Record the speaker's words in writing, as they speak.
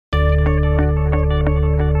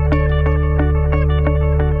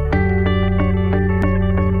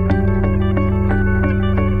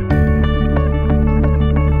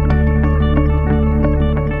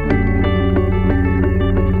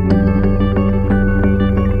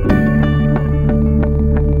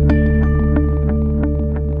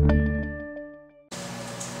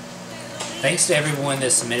Thanks to everyone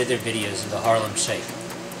that submitted their videos of the Harlem Shake.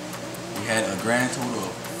 We had a grand total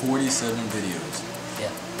of 47 videos. Yeah,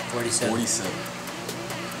 47. 47.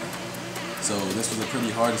 So this was a pretty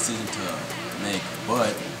hard decision to make,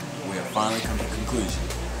 but we have finally come to a conclusion.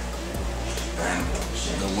 And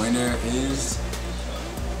the winner is...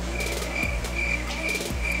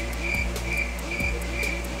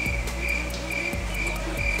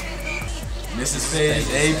 Mrs. Paige's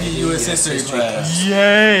AP US History class.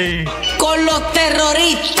 Yay! Con los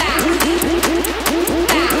terroristas.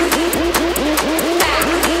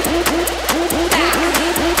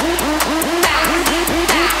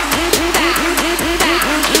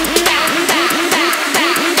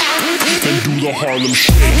 And do the Harlem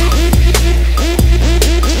Shake.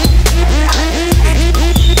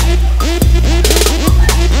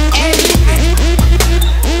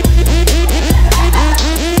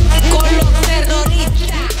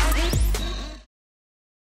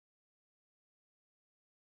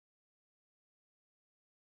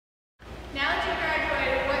 Now that you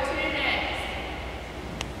graduated, what to do next?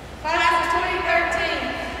 Class of 2013.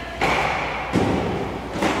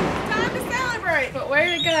 Time to celebrate, but where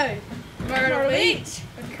to go? Myrtle Beach,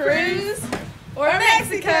 a cruise, or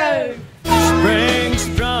Mexico? Spring's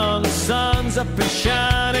sprung, the sun's up and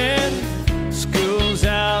shining. School's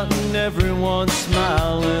out and everyone's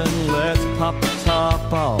smiling. Let's pop the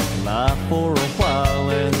top off life for a while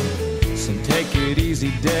and some take it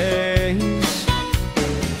easy days.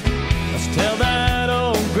 Tell that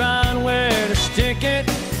old grind where to stick it.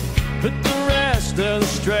 Put the rest of the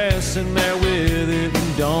stress in there with it.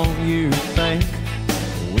 And don't you think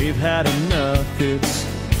we've had enough? It's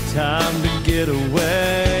time to get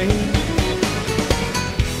away.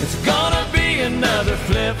 It's gonna be another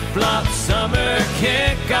flip-flop summer.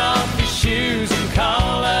 Kick off your shoes and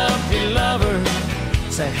call up your lover.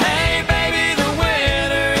 Say, hey baby, the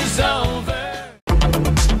winter is over.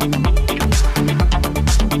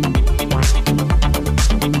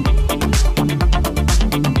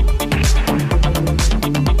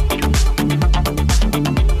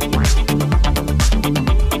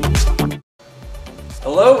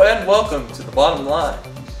 Hello and welcome to The Bottom Line.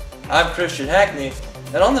 I'm Christian Hackney,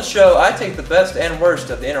 and on the show I take the best and worst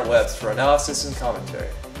of the interwebs for analysis and commentary.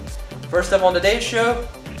 First up on today's show,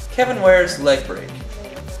 Kevin Ware's leg break.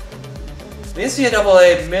 The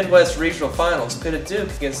NCAA Midwest Regional Finals pitted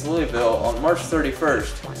Duke against Louisville on March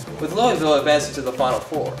 31st, with Louisville advancing to the Final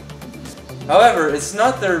Four. However, it's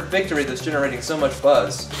not their victory that's generating so much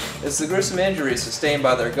buzz, it's the gruesome injury sustained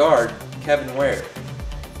by their guard, Kevin Ware.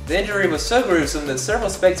 The injury was so gruesome that several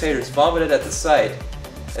spectators vomited at the sight,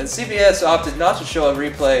 and CBS opted not to show a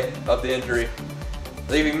replay of the injury,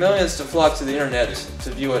 leaving millions to flock to the internet to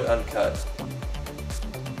view it uncut.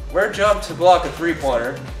 Ware jumped to block a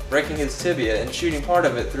three-pointer, breaking his tibia and shooting part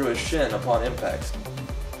of it through his shin upon impact.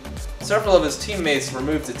 Several of his teammates were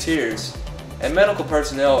moved to tears, and medical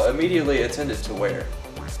personnel immediately attended to Ware.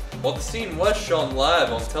 While the scene was shown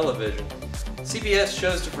live on television, CBS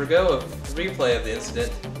chose to forgo a replay of the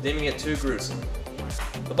incident, deeming it too gruesome.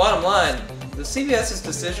 The bottom line, does CBS's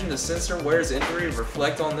decision to censor Ware's injury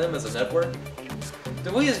reflect on them as a network?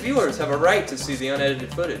 Do we as viewers have a right to see the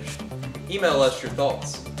unedited footage? Email us your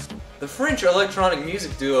thoughts. The French electronic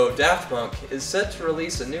music duo Daft Punk is set to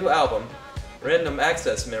release a new album, Random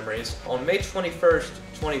Access Memories, on May 21st,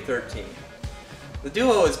 2013. The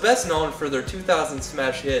duo is best known for their 2000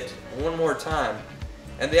 smash hit, One More Time,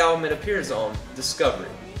 and the album it appears on, Discovery.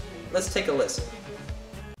 Let's take a listen.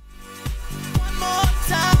 One more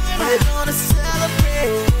time, we're gonna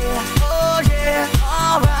celebrate. Oh yeah,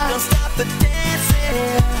 alright, don't stop the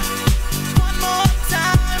dancing. One more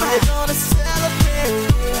time, we're gonna celebrate.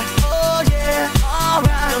 Oh yeah,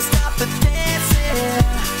 alright, don't stop the dancing.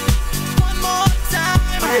 One more time,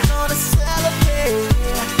 we're gonna celebrate.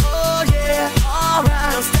 Oh yeah,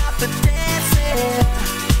 alright, don't stop the dancing.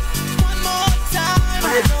 One more time,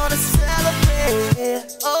 we're gonna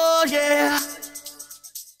celebrate. Oh yeah.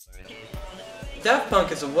 Daft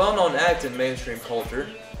Punk is a well-known act in mainstream culture,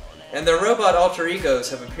 and their robot alter egos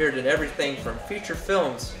have appeared in everything from feature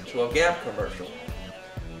films to a Gap commercial.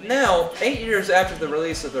 Now, 8 years after the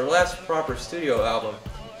release of their last proper studio album,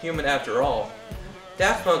 Human After All,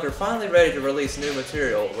 Daft Punk are finally ready to release new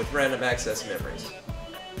material with Random Access Memories.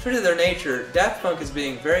 True to their nature, Daft Punk is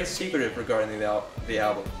being very secretive regarding the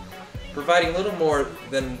album, providing little more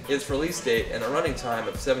than its release date and a running time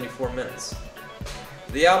of 74 minutes.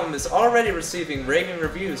 The album is already receiving raving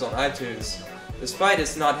reviews on iTunes, despite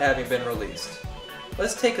its not having been released.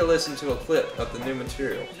 Let's take a listen to a clip of the new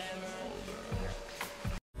material.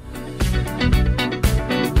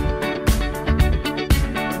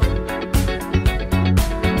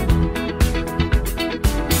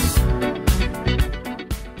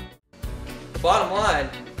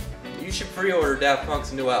 Daft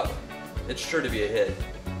Punk's new album. It's sure to be a hit.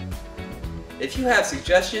 If you have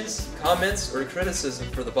suggestions, comments, or criticism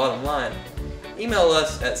for The Bottom Line, email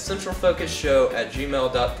us at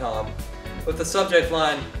centralfocusshow@gmail.com with the subject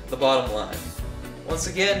line, The Bottom Line. Once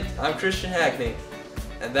again, I'm Christian Hackney,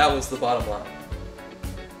 and that was The Bottom Line.